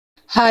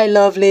Hi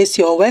lovelies,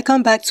 you're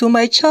welcome back to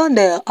my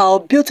channel. Our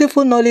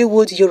beautiful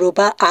Nollywood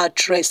Yoruba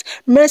actress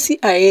Mercy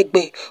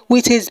Aigbe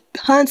with his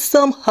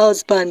handsome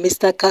husband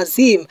Mr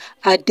Kazim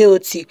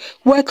Adeoti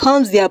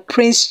welcomes their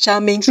Prince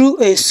Charming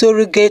through a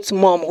surrogate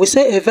mom. We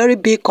say a very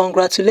big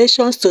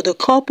congratulations to the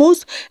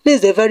couples.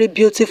 This is a very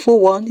beautiful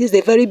one. This is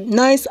a very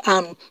nice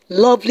and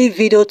lovely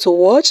video to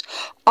watch.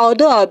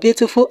 Although our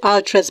beautiful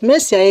actress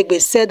Mercy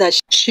Aigbe said that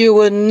she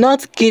will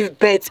not give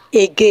birth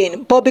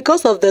again, but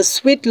because of the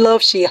sweet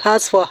love she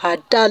has for her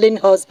darling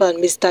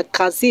husband, Mr.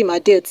 Kazim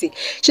Adeoti,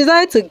 she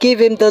decided to give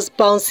him this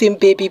bouncing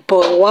baby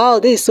boy. Wow,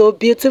 this is so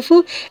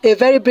beautiful. A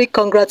very big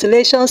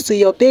congratulations to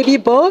your baby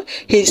boy.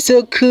 He's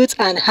so cute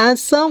and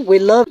handsome. We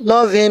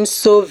love him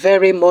so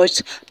very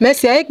much.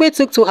 Mercy Aigbe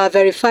took to her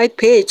verified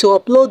page to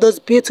upload those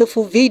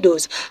beautiful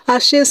videos.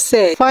 As she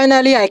said,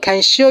 finally I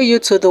can show you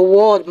to the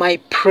world, my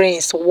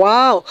prince.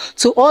 Wow.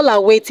 To all our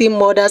waiting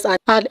mothers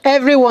and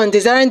everyone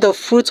desiring the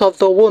fruit of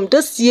the womb,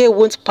 this year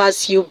won't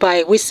pass you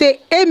by. We say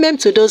amen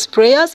to those prayers.